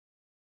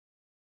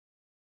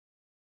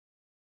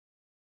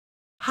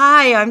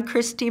Hi, I'm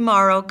Christy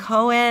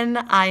Mauro-Cohen.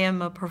 I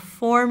am a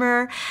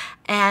performer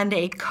and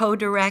a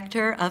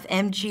co-director of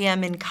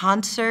MGM in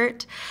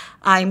Concert.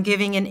 I'm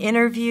giving an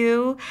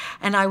interview,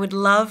 and I would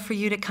love for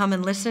you to come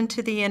and listen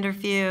to the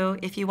interview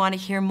if you want to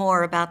hear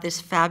more about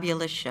this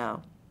fabulous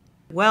show.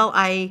 Well,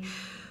 I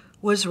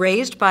was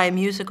raised by a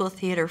musical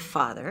theater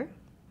father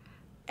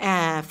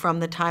from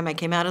the time I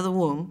came out of the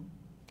womb.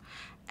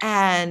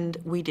 And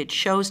we did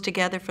shows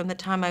together from the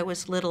time I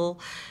was little.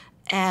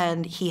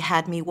 And he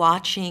had me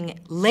watching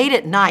late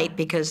at night,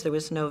 because there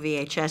was no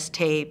VHS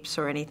tapes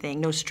or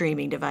anything, no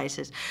streaming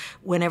devices,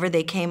 whenever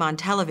they came on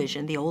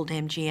television, the old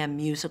MGM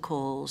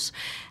musicals.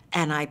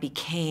 And I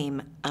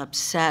became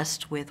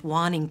obsessed with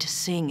wanting to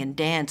sing and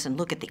dance and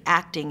look at the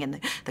acting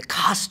and the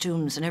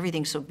costumes and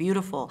everything so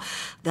beautiful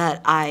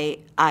that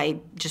I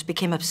just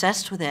became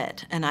obsessed with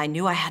it. And I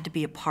knew I had to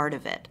be a part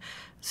of it.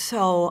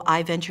 So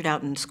I ventured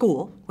out in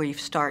school, where you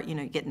start,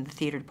 you get in the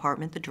theater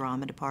department, the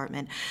drama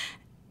department,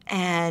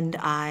 and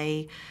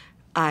I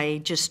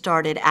just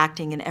started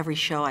acting in every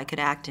show I could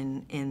act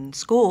in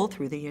school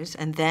through the years.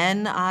 And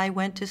then I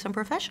went to some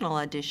professional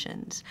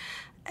auditions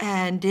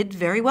and did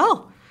very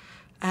well.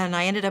 And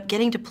I ended up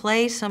getting to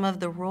play some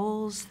of the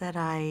roles that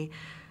I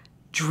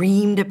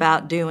dreamed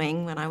about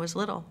doing when I was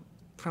little,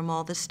 from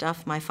all the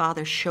stuff my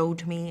father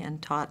showed me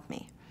and taught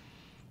me.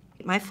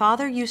 My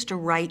father used to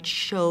write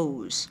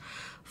shows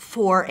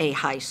for a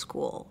high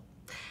school.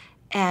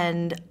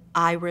 And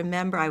I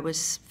remember I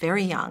was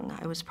very young.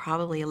 I was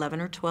probably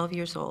 11 or 12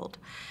 years old.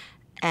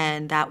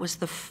 And that was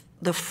the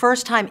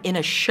first time in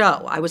a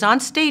show. I was on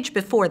stage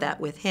before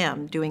that with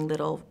him, doing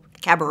little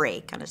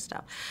cabaret kind of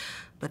stuff.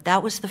 But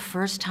that was the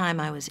first time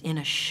I was in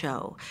a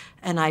show.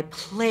 And I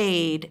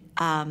played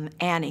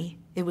Annie.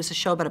 It was a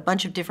show about a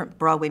bunch of different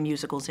Broadway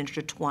musicals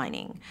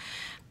intertwining.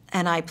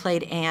 And I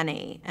played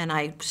Annie, and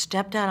I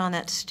stepped out on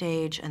that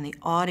stage, and the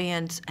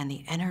audience and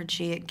the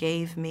energy it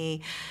gave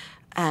me,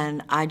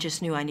 and I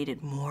just knew I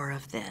needed more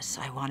of this.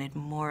 I wanted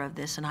more of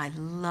this, and I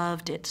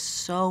loved it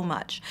so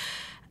much.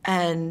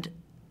 And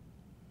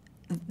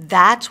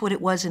that's what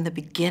it was in the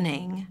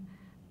beginning,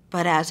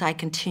 but as I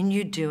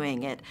continued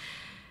doing it,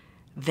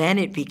 then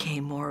it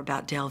became more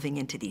about delving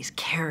into these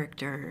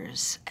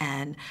characters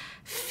and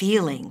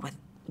feeling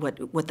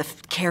what the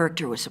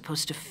character was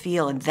supposed to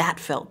feel, and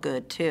that felt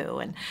good too.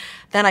 And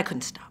then I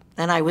couldn't stop.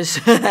 Then I was,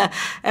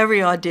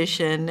 every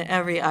audition,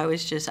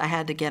 I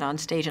had to get on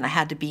stage, and I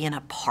had to be in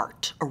a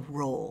part, a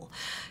role.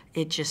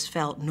 It just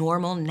felt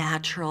normal,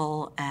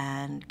 natural,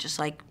 and just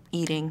like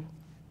eating,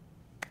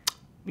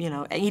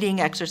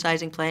 eating,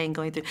 exercising, playing,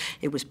 going through.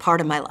 It was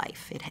part of my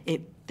life.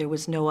 There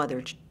was no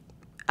other.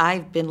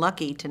 I've been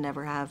lucky to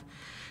never have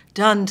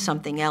done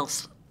something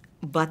else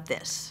but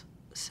this.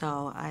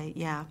 So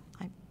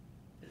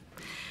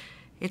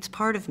it's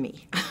part of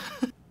me.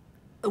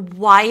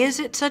 Why is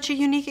it such a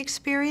unique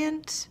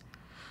experience?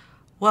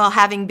 Well,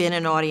 having been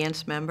an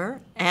audience member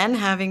and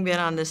having been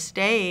on the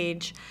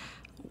stage,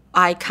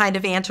 I kind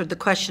of answered the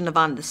question of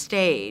on the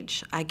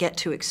stage. I get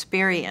to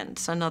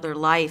experience another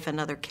life,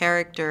 another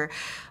character,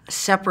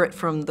 separate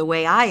from the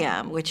way I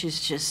am, which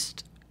is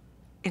just,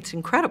 it's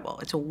incredible.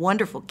 It's a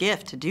wonderful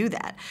gift to do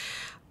that.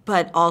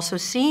 But also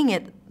seeing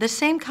it, the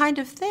same kind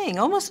of thing,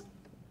 almost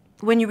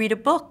when you read a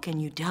book and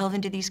you delve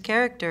into these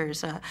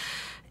characters,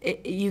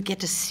 you get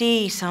to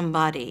see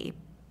somebody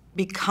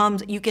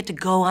you get to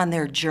go on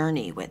their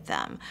journey with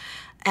them.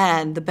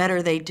 And the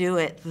better they do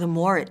it, the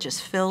more it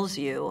just fills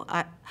you.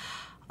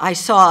 I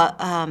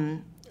saw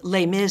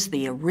Les Mis,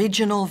 the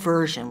original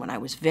version, when I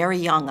was very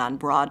young on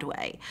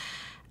Broadway.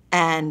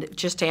 And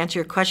just to answer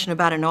your question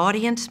about an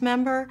audience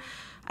member,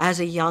 as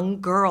a young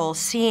girl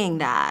seeing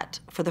that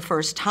for the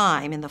first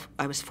time,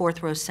 I was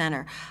fourth row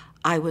center,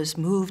 I was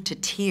moved to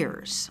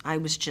tears. I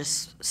was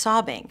just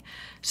sobbing.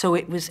 So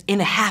it was in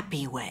a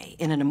happy way,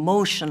 in an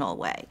emotional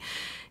way.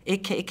 It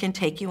can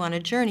take you on a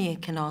journey.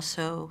 It can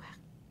also,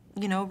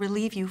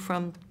 relieve you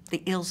from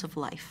the ills of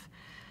life.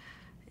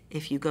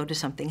 If you go to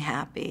something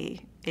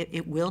happy,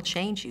 it will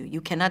change you. You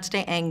cannot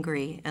stay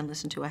angry and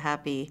listen to a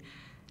happy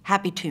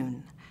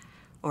tune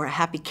or a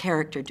happy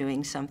character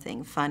doing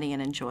something funny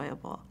and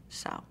enjoyable.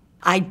 So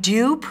I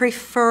do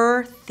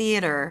prefer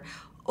theater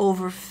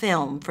over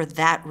film for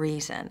that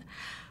reason.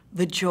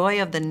 The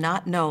joy of the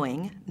not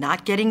knowing,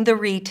 not getting the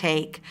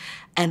retake,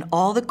 and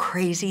all the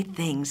crazy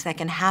things that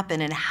can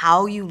happen, and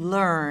how you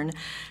learn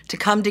to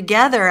come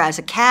together as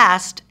a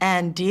cast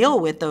and deal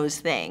with those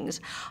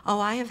things. Oh,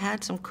 I have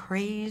had some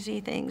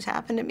crazy things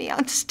happen to me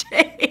on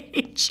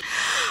stage.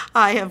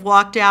 I have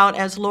walked out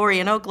as Lori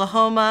in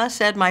Oklahoma,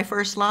 said my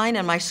first line,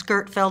 and my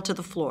skirt fell to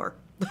the floor.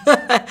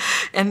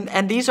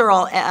 and these are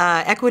all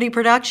equity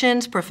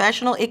productions,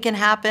 professional. It can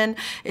happen.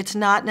 It's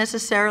not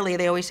necessarily,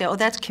 they always say, oh,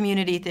 that's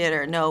community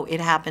theater. No,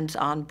 it happens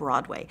on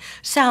Broadway.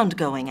 Sound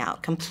going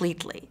out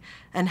completely,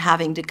 and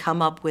having to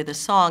come up with a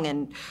song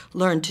and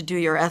learn to do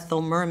your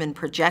Ethel Merman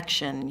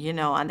projection,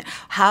 on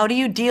how do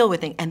you deal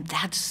with things? And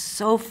that's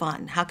so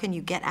fun. How can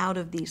you get out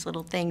of these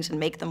little things and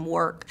make them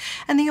work?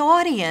 And the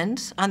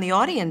audience, on the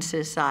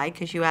audience's side,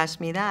 because you asked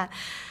me that,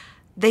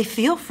 they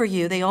feel for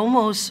you. They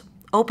almost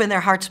open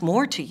their hearts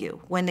more to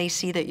you when they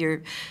see that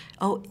you're,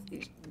 oh,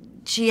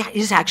 she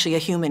is actually a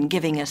human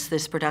giving us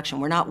this production.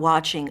 We're not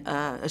watching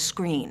a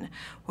screen.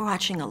 We're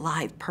watching a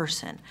live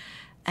person.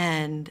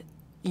 And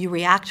you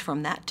react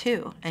from that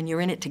too, and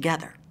you're in it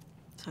together.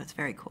 So it's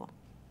very cool.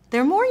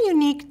 They're more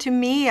unique to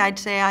me, I'd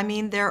say. I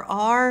mean, there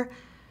are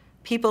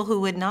people who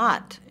would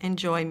not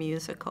enjoy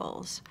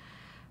musicals.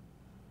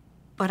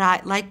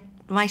 But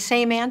my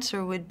same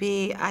answer would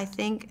be, I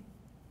think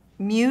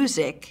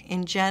music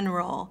in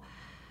general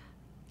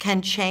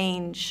can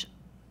change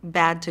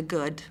bad to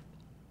good.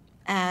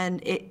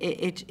 And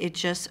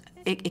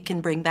it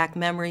can bring back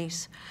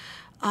memories.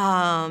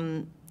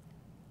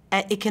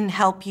 It can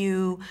help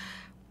you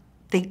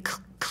think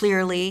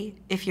clearly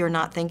if you're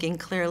not thinking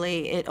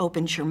clearly. It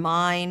opens your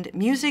mind.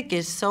 Music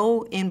is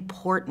so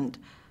important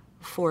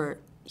for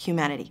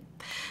humanity.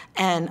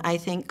 And I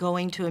think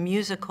going to a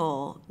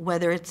musical,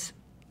 whether it's,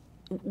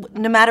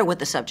 no matter what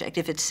the subject,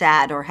 if it's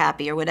sad or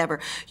happy or whatever,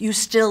 you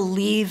still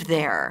leave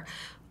there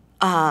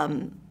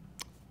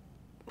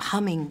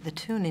humming the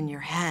tune in your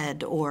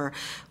head or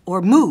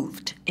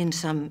moved in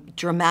some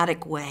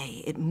dramatic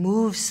way. It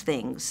moves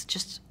things,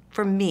 just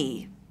for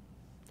me,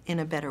 in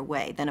a better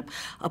way than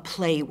a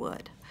play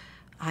would.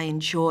 I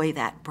enjoy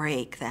that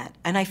break,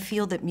 and I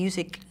feel that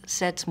music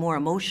sets more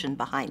emotion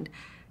behind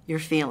your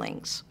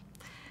feelings.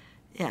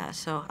 Yeah,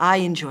 so I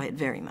enjoy it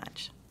very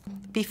much.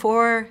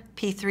 Before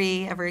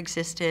P3 ever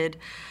existed,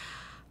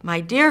 my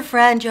dear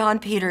friend John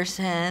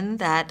Peterson,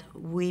 that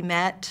we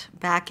met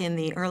back in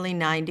the early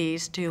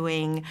 90s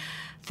doing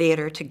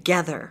theater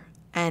together,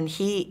 and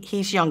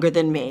he's younger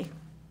than me.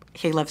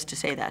 He loves to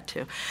say that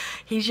too.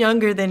 He's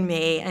younger than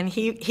me, and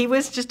he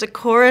was just a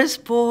chorus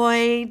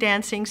boy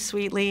dancing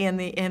sweetly in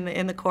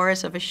the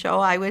chorus of a show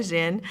I was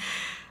in,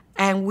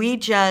 and we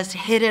just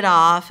hit it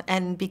off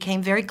and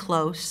became very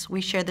close.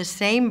 We shared the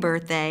same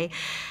birthday,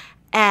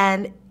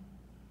 and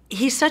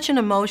he's such an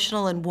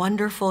emotional and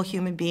wonderful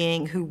human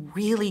being who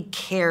really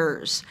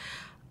cares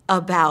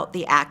about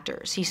the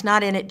actors. He's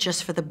not in it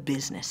just for the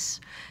business.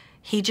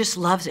 He just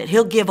loves it.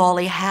 He'll give all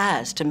he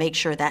has to make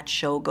sure that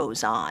show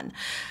goes on.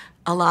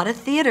 A lot of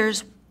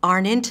theaters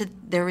aren't into,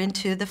 they're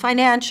into the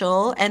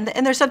financial, and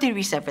there's something to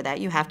be said for that.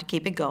 You have to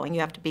keep it going, you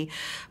have to be,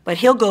 but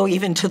he'll go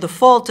even to the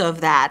fault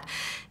of that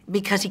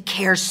because he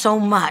cares so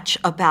much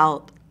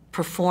about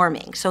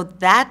performing. So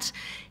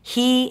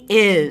he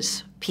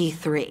is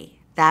P3,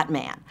 that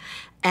man.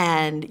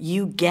 And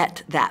you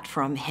get that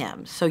from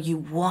him. So you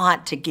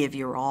want to give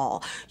your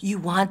all. You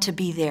want to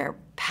be there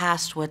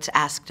past what's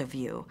asked of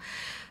you,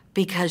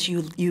 because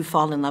you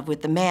fall in love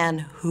with the man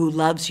who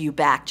loves you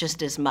back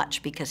just as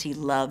much, because he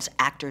loves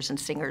actors and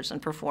singers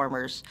and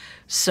performers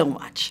so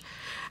much.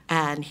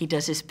 And he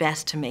does his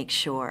best to make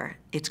sure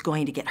it's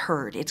going to get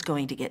heard, it's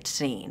going to get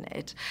seen.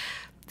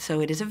 So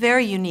it is a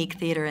very unique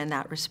theater in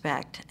that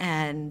respect.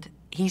 And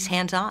he's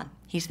hands-on.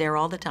 He's there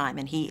all the time,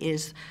 and he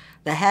is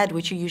the head,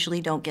 which you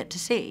usually don't get to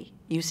see.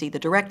 You see the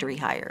director he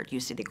hired, you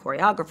see the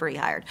choreographer he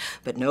hired,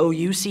 but no,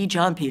 you see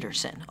John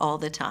Peterson all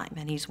the time,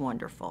 and he's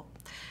wonderful.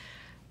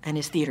 And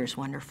his theater's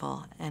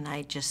wonderful, and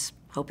I just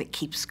hope it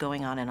keeps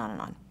going on and on and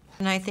on.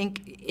 And I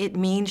think it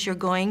means you're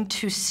going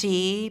to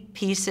see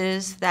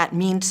pieces that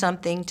mean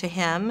something to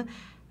him,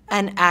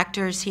 and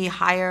actors he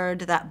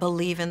hired that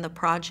believe in the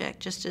project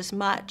just as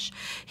much.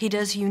 He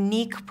does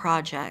unique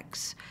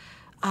projects.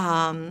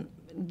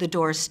 The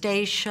Doris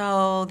Day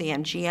show, the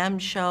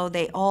MGM show,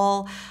 they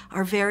all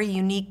are very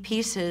unique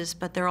pieces,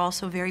 but they're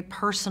also very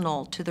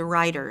personal to the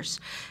writers.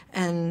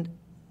 And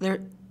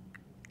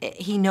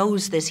he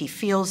knows this, he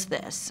feels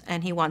this,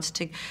 and he wants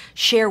to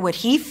share what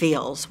he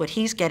feels, what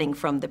he's getting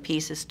from the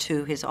pieces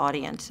to his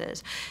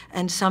audiences.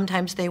 And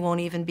sometimes they won't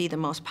even be the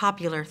most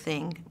popular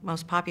thing,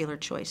 most popular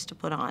choice to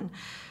put on,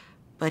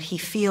 but he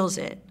feels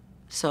it.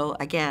 So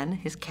again,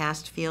 his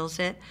cast feels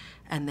it,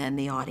 and then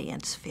the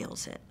audience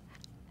feels it.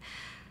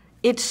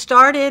 It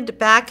started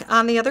back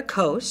on the other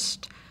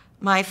coast.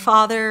 My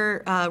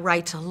father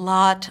writes a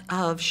lot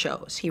of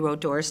shows. He wrote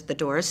the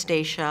Doris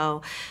Day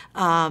show,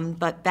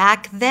 but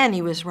back then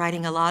he was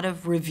writing a lot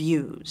of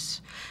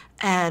revues.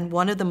 And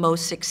one of the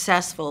most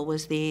successful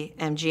was the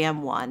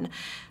MGM one.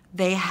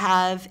 They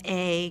have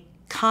a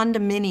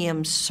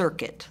condominium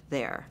circuit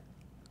there.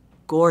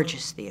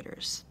 Gorgeous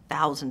theaters,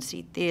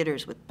 1,000-seat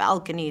theaters with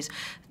balconies,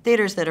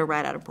 theaters that are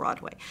right out of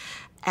Broadway.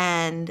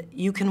 And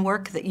you can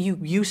work that you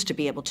used to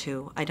be able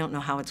to. I don't know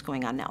how it's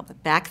going on now,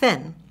 but back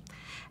then.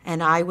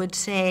 And I would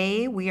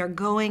say we are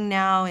going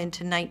now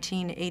into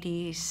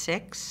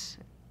 1986,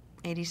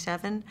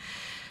 87.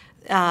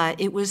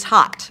 It was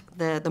hot.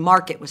 The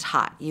market was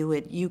hot.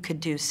 You could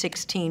do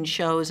 16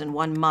 shows in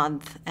 1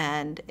 month,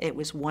 and it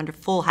was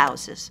wonderful, full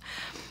houses.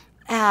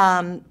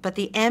 But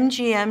the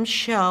MGM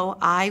show,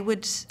 I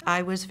was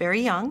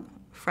very young,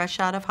 fresh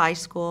out of high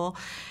school,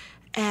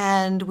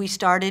 and we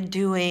started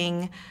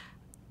doing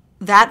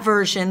that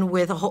version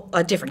with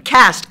a different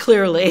cast,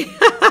 clearly,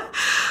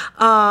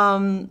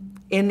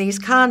 in these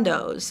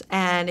condos.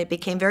 And it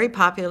became very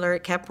popular,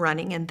 it kept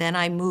running, and then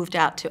I moved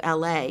out to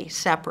LA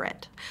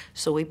separate.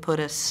 So we put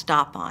a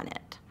stop on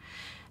it.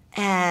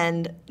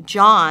 And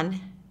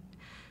John,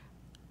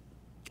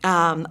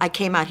 I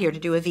came out here to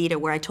do Evita,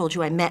 where I told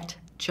you I met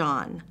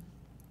John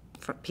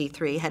from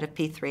P3, head of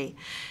P3.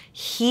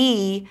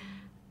 He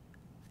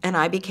and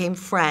I became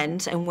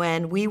friends, and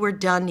when we were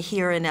done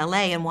here in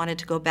LA and wanted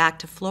to go back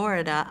to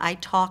Florida, I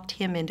talked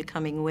him into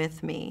coming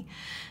with me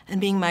and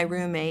being my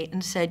roommate,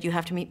 and said, you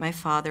have to meet my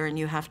father and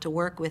you have to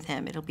work with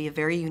him. It'll be a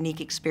very unique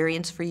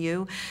experience for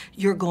you.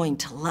 You're going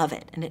to love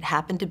it. And it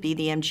happened to be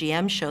the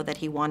MGM show that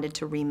he wanted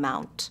to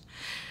remount.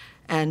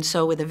 And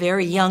so with a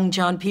very young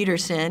John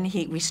Peterson,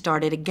 we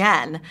started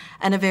again,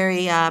 and a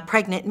very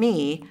pregnant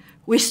me,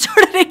 we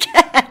started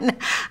again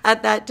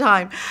at that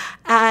time.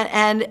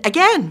 And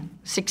again,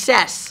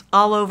 success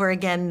all over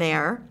again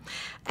there.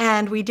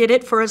 And we did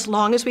it for as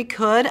long as we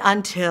could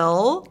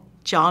until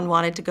John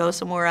wanted to go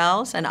somewhere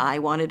else and I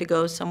wanted to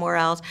go somewhere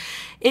else.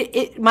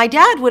 My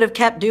dad would have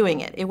kept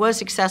doing it. It was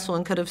successful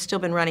and could have still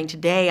been running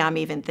today, I'm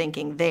even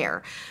thinking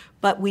there.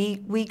 But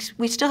we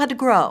still had to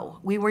grow.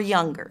 We were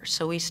younger,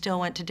 so we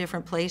still went to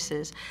different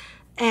places.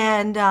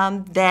 And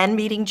then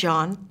meeting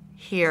John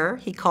here,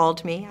 he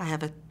called me.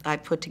 I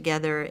put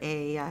together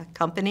a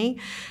company.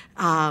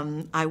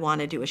 I want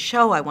to do a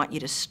show. I want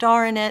you to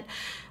star in it.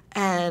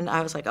 And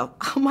I was like, oh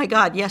my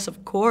God, yes,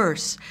 of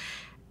course.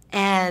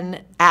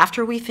 And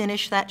after we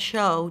finished that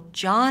show,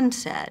 John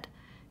said,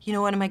 you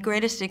know, one of my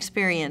greatest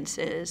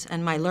experiences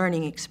and my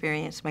learning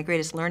experience, my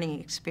greatest learning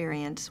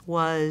experience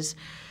was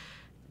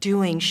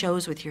doing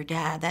shows with your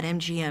dad. That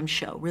MGM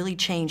show really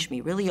changed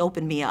me, really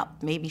opened me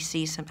up, made me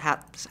see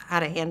how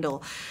to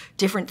handle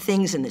different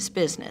things in this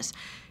business.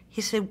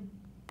 He said,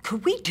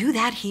 could we do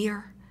that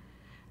here?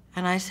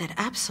 And I said,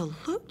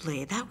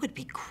 absolutely, that would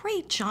be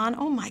great, John,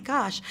 oh my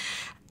gosh.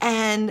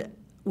 And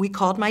we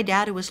called my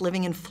dad, who was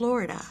living in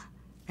Florida,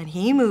 and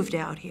he moved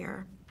out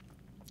here,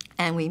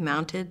 and we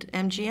mounted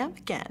MGM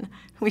again.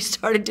 We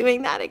started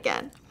doing that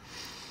again.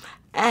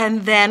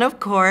 And then, of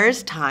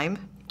course,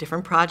 time,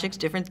 different projects,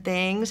 different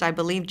things. I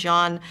believe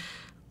John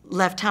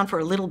left town for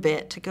a little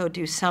bit to go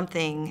do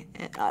something,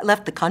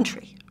 left the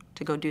country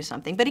to go do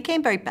something, but he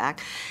came right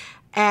back.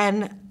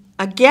 And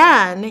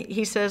again,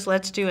 he says,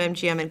 let's do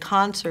MGM in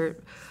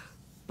concert.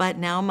 But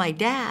now my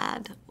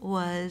dad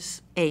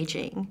was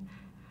aging.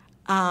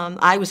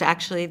 I was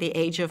actually the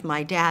age of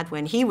my dad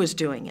when he was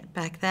doing it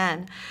back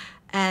then.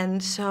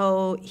 And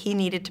so he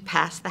needed to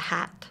pass the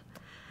hat.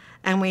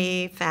 And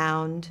we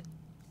found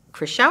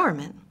Chris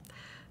Showerman.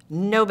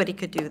 Nobody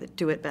could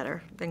do it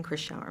better than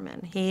Chris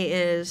Showerman.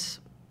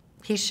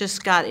 He's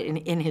just got it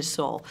in his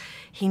soul.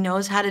 He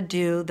knows how to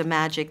do the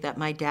magic that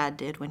my dad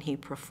did when he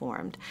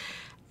performed.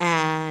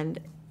 And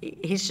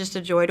he's just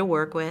a joy to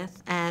work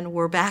with, and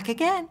we're back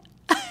again.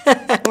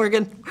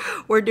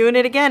 We're doing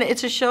it again.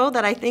 It's a show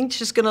that I think is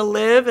just gonna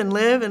live and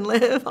live and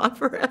live on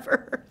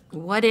forever.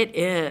 What it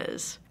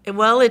is?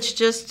 Well, it's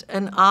just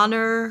an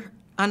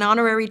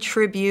honorary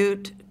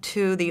tribute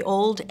to the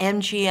old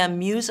MGM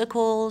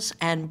musicals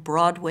and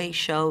Broadway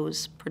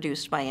shows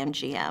produced by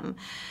MGM.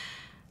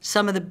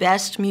 Some of the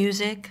best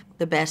music,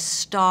 the best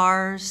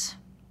stars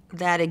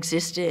that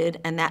existed,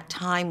 and that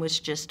time was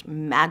just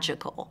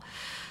magical.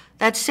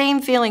 That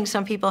same feeling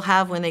some people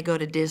have when they go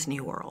to Disney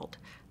World.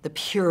 The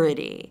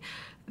purity,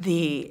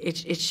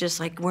 it's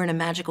just like we're in a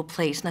magical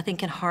place. Nothing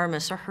can harm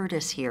us or hurt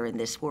us here in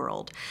this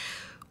world.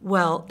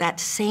 Well, that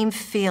same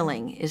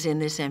feeling is in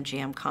this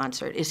MGM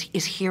concert,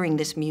 is hearing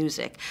this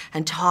music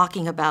and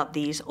talking about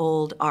these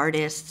old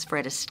artists,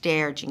 Fred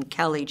Astaire, Gene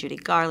Kelly, Judy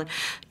Garland.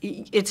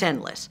 It's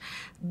endless.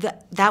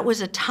 That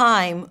was a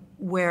time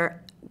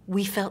where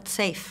we felt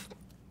safe.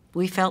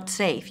 We felt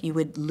safe. You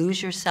would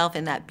lose yourself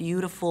in that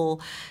beautiful,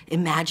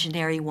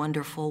 imaginary,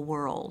 wonderful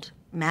world.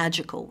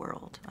 Magical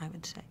world, I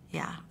would say.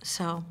 Yeah,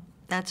 so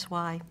that's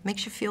why.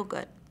 Makes you feel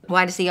good.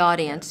 Why does the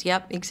audience?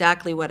 Yep,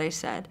 exactly what I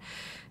said.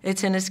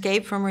 It's an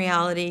escape from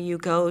reality. You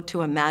go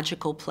to a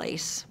magical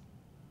place,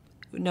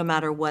 no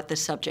matter what the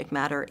subject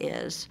matter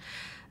is.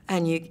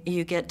 And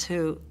you get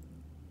to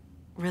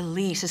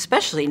release,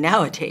 especially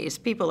nowadays.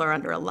 People are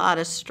under a lot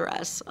of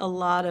stress, a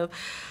lot of,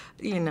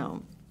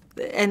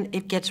 and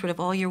it gets rid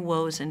of all your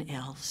woes and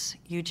ills.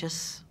 You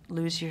just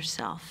lose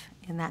yourself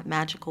in that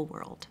magical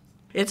world.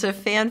 It's a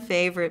fan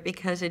favorite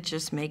because it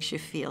just makes you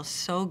feel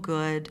so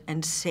good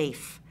and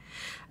safe,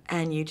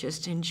 and you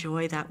just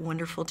enjoy that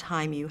wonderful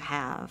time you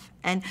have.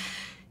 And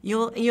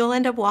you'll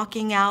end up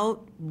walking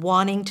out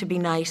wanting to be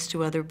nice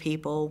to other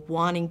people,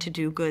 wanting to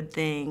do good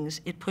things.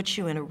 It puts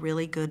you in a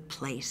really good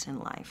place in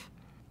life.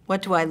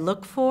 What do I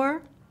look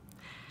for?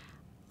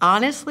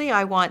 Honestly,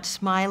 I want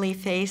smiley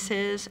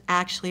faces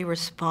actually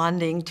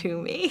responding to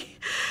me,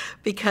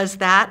 because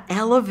that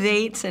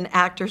elevates an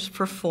actor's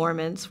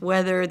performance,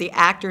 whether the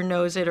actor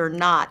knows it or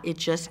not. It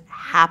just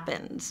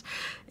happens.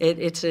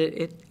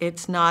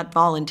 It's not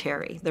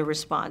voluntary, the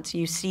response.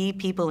 You see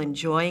people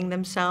enjoying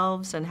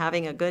themselves and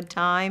having a good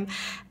time,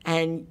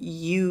 and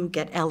you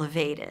get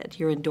elevated.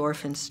 Your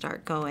endorphins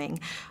start going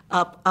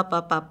up, up,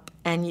 up, up,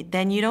 and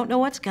then you don't know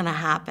what's going to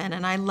happen.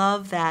 And I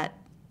love that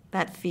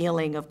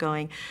feeling of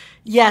going,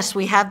 yes,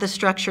 we have the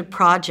structured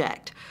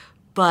project,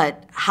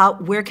 but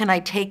where can I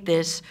take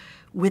this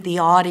with the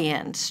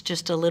audience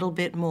just a little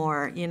bit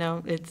more, you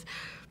know,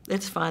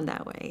 it's fun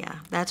that way, yeah.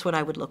 That's what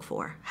I would look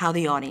for, how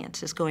the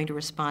audience is going to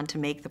respond to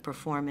make the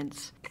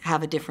performance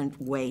have a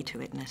different way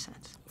to it, in a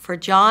sense. For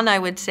John, I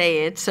would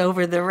say it's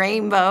Over the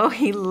Rainbow.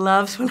 He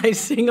loves when I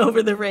sing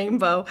Over the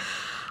Rainbow.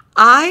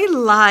 I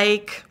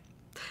like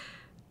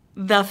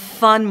the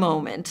fun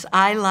moments.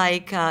 I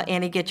like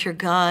Annie, Get Your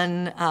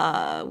Gun,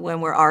 when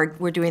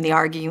we're doing the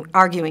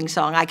arguing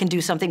song, I can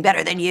do something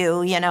better than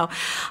you, you know.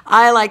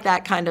 I like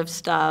that kind of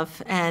stuff.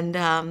 And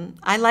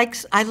I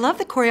love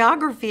the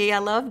choreography. I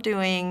love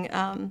doing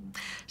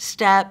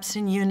steps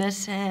in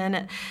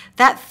unison.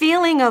 That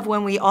feeling of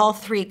when we all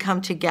three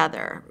come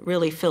together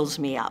really fills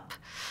me up.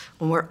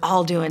 When we're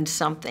all doing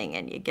something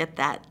and you get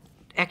that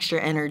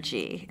extra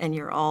energy and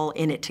you're all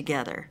in it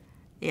together,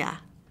 yeah.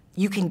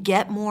 You can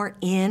get more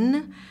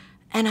in,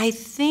 and I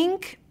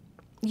think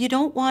you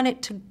don't want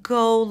it to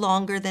go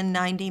longer than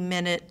 90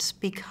 minutes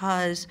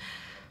because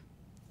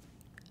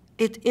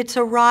it's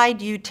a ride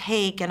you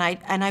take, and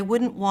I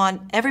wouldn't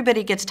want,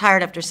 everybody gets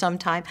tired after some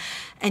time,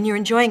 and you're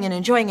enjoying and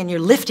enjoying, and you're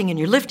lifting and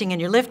you're lifting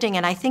and you're lifting,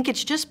 and I think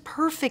it's just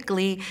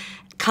perfectly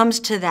comes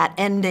to that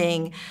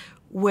ending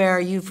where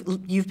you've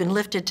been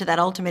lifted to that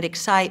ultimate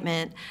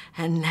excitement,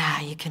 and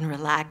now you can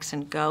relax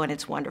and go, and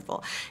it's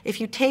wonderful.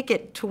 If you take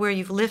it to where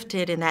you've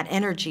lifted in that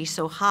energy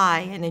so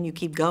high, and then you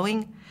keep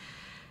going,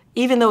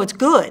 even though it's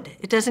good,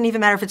 it doesn't even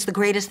matter if it's the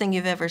greatest thing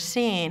you've ever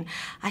seen,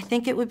 I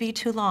think it would be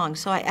too long.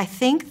 So I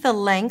think the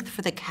length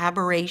for the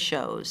cabaret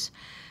shows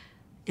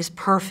is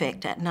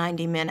perfect at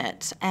 90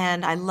 minutes,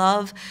 and I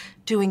love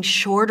doing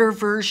shorter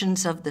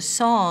versions of the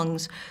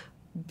songs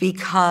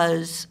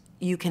because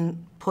you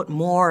can put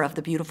more of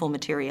the beautiful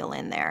material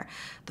in there,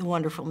 the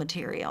wonderful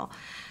material.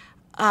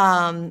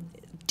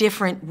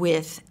 Different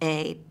with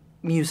a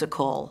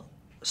musical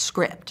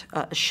script,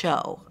 a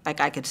show.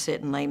 Like I could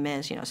sit in Les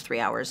Mis, you know, it's 3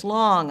 hours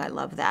long, I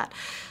love that.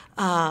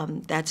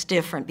 That's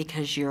different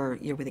because you're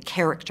with a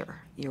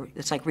character.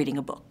 It's like reading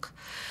a book.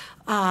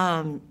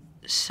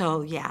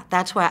 So yeah,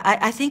 that's why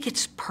I think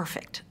it's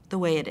perfect the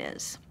way it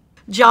is.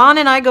 John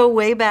and I go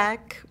way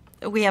back.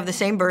 We have the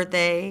same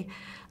birthday.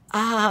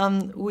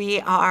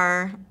 We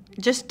are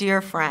just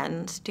dear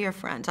friends, dear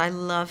friends. I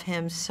love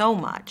him so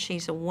much.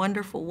 He's a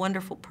wonderful,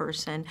 wonderful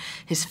person.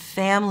 His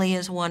family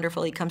is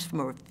wonderful. He comes from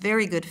a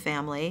very good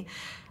family.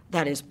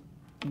 That is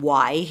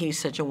why he's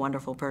such a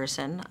wonderful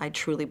person. I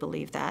truly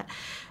believe that.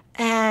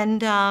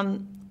 And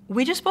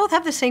we just both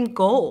have the same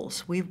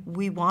goals.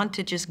 We want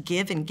to just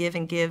give and give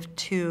and give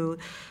to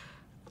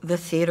the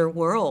theater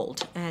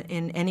world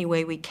in any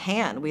way we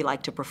can. We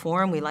like to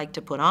perform, we like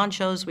to put on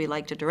shows, we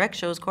like to direct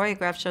shows,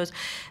 choreograph shows,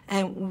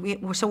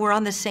 and so we're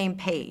on the same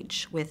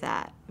page with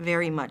that,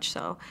 very much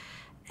so.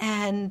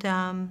 And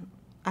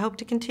I hope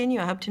to continue.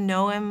 I hope to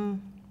know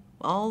him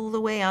all the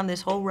way on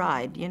this whole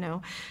ride, you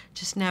know.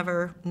 Just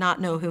never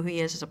not know who he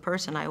is as a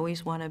person. I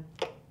always want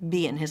to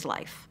be in his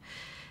life.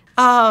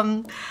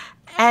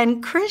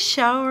 And Chris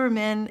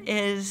Showerman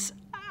is,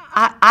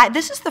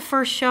 this is the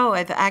first show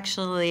I've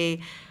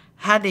actually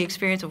had the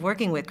experience of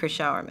working with Chris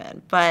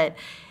Showerman, but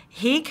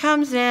he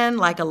comes in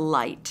like a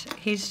light.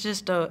 He's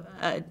just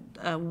a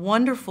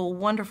wonderful,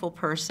 wonderful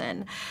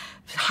person,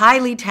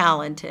 highly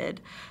talented,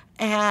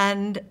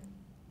 and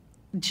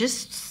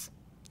just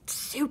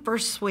super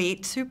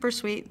sweet, super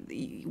sweet.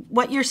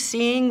 What you're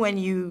seeing when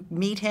you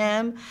meet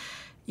him,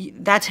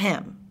 that's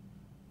him.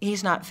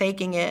 He's not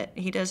faking it.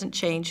 He doesn't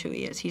change who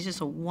he is. He's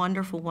just a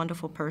wonderful,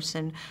 wonderful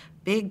person,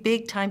 big,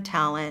 big time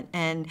talent.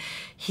 And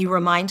he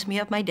reminds me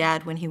of my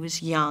dad when he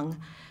was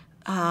young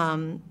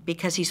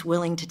because he's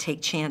willing to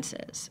take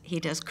chances.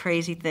 He does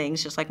crazy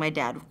things, just like my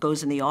dad,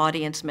 goes in the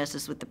audience,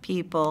 messes with the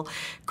people,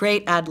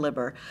 great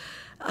ad-libber.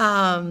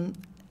 And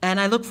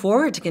I look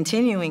forward to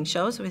continuing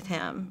shows with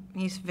him.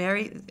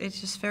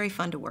 It's just very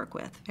fun to work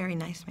with, very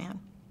nice man.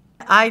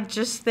 I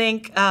just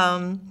think,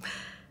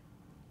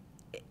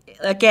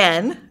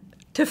 again,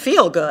 to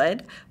feel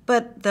good,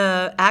 but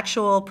the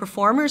actual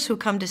performers who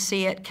come to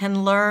see it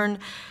can learn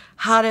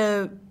how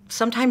to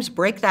sometimes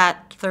break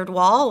that third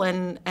wall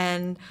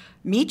and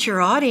meet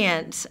your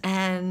audience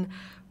and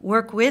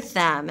work with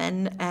them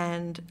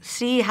and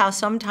see how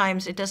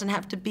sometimes it doesn't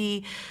have to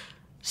be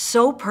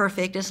so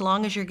perfect as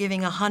long as you're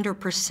giving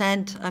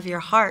 100% of your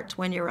heart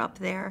when you're up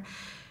there.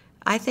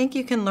 I think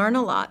you can learn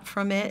a lot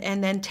from it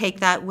and then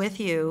take that with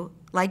you,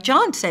 like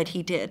John said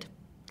he did.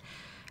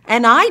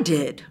 And I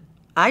did.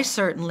 I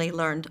certainly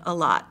learned a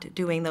lot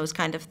doing those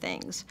kind of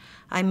things.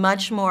 I'm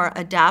much more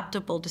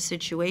adaptable to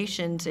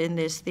situations in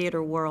this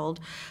theater world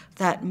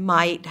that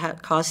might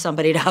cause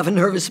somebody to have a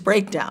nervous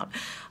breakdown.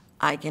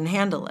 I can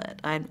handle it.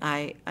 I'm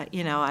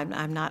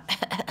not,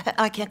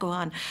 I can't go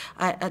on.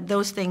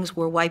 Those things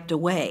were wiped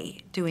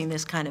away doing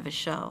this kind of a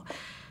show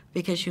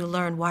because you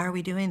learn, why are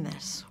we doing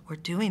this? We're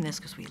doing this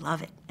because we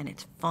love it and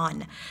it's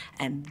fun.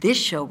 And this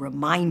show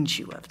reminds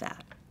you of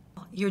that.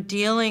 You're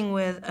dealing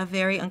with a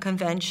very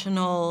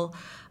unconventional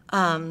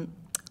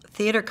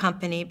theater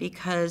company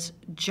because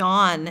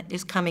John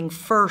is coming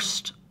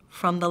first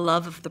from the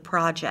love of the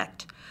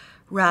project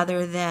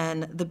rather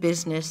than the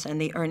business and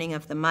the earning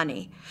of the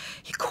money.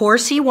 Of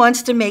course, he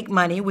wants to make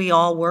money. We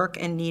all work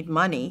and need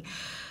money.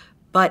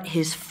 But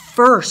his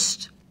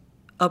first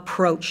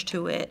approach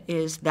to it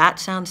is, that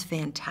sounds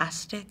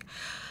fantastic.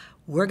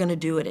 We're going to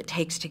do what it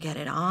takes to get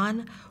it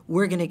on.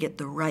 We're going to get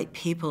the right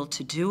people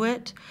to do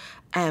it.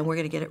 And we're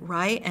going to get it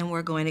right. And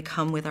we're going to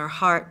come with our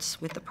hearts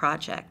with the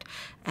project.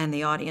 And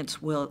the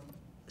audience will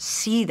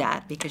see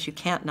that, because you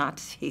can't not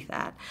see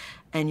that.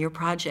 And your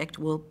project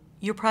will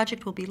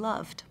be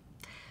loved.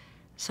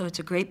 So it's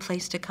a great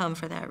place to come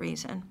for that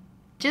reason.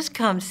 Just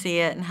come see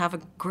it and have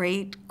a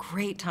great,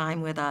 great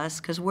time with us,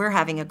 because we're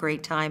having a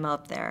great time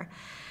up there.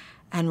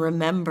 And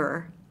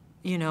remember,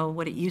 you know,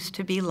 what it used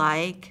to be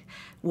like,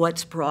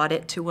 what's brought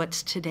it to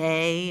what's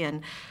today.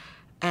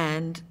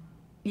 And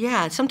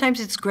yeah, sometimes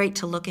it's great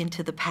to look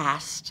into the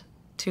past,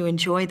 to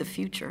enjoy the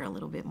future a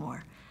little bit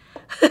more.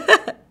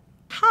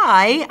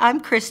 Hi, I'm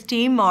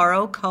Christy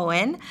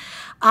Mauro-Cohen.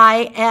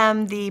 I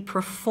am the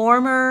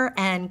performer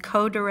and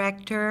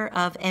co-director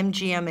of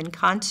MGM in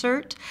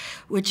Concert,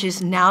 which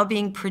is now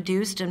being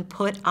produced and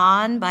put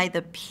on by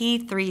the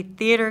P3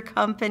 Theater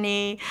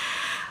Company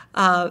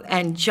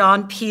and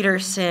John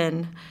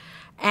Peterson.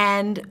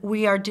 And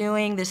we are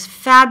doing this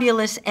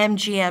fabulous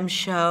MGM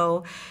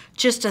show,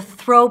 just a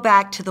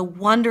throwback to the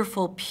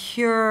wonderful,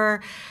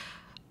 pure,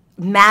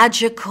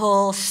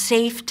 magical,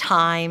 safe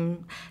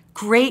time,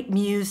 great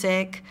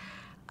music.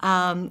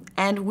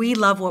 And we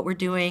love what we're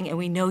doing, and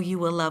we know you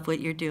will love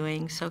what you're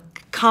doing. So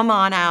come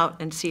on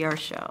out and see our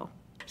show.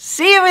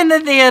 See you in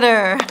the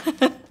theater.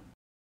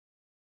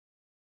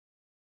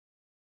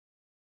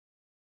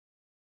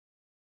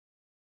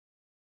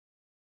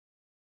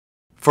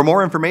 For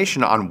more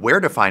information on where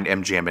to find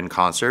MGM in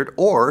Concert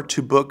or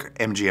to book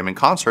MGM in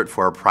Concert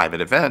for a private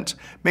event,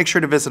 make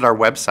sure to visit our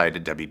website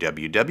at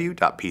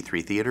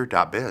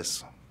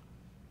www.p3theater.biz.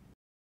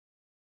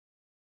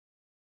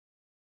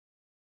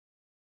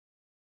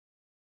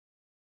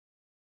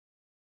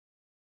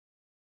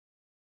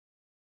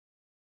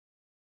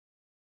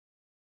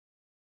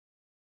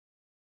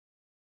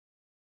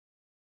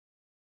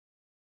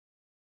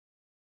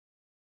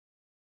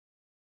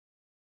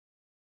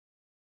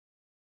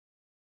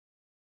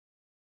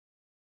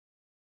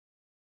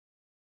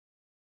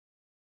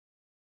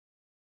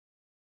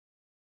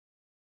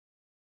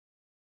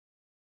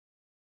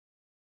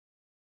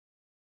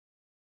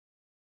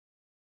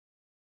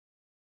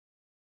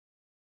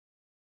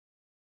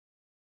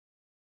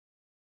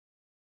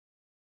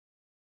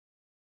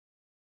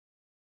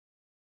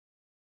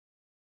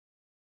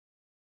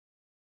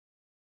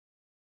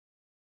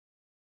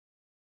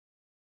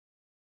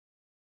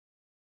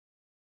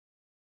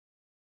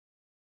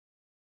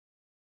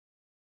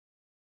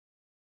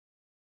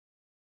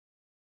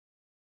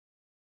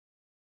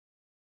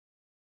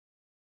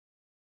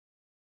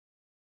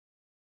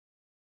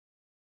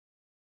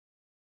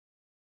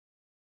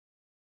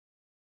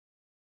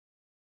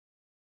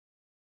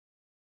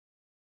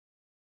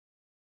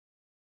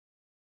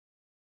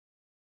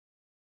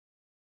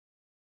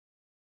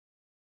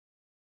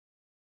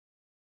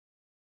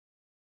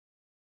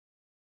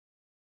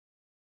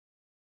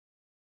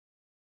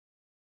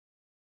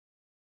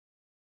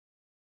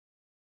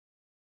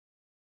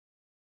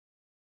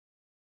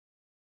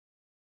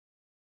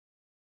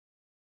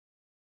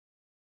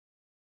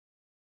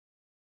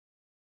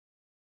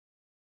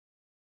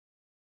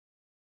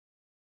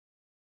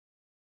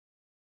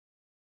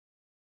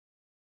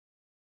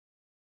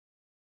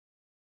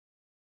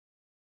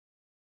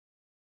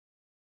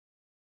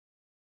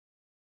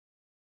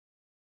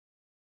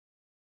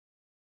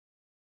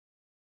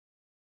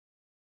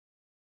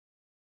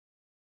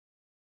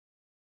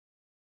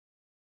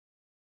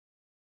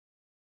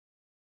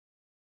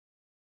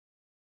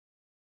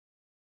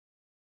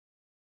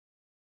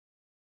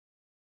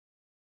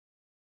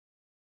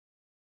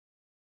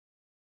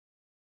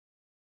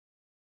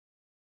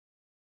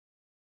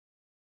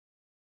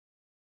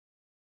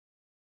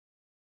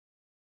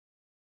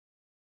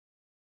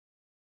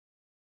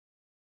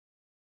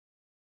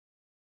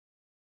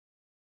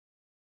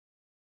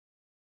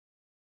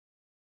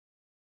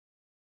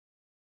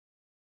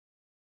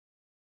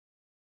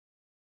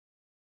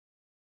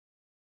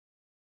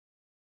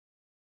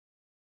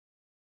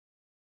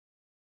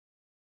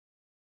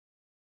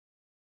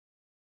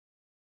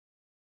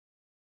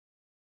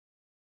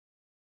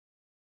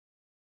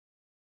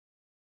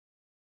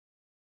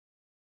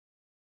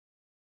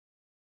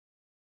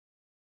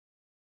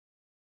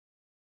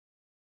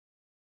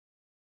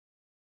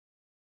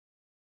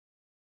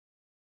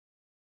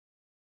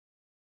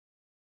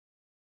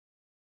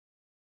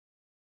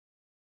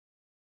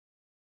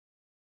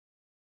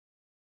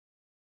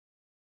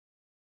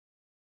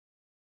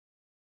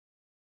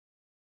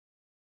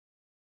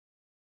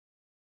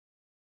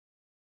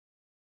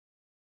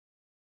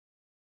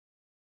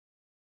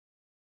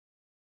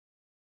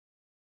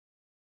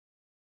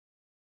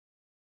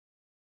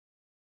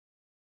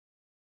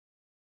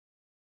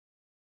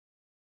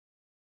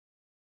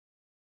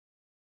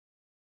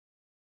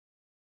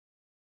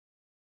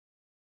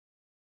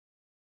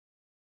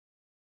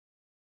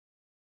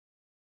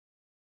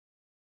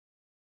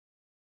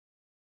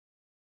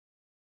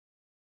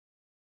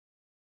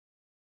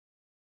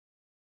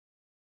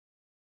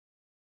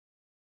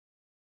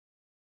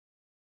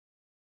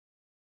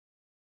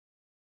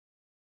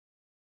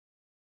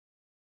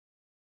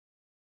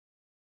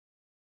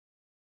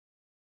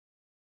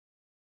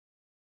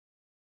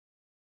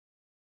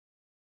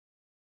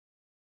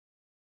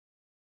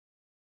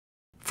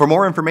 For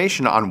more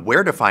information on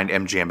where to find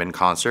MGM in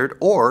concert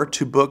or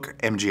to book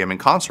MGM in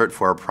concert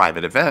for a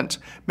private event,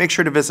 make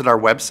sure to visit our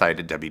website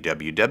at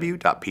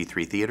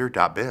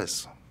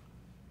www.p3theater.biz.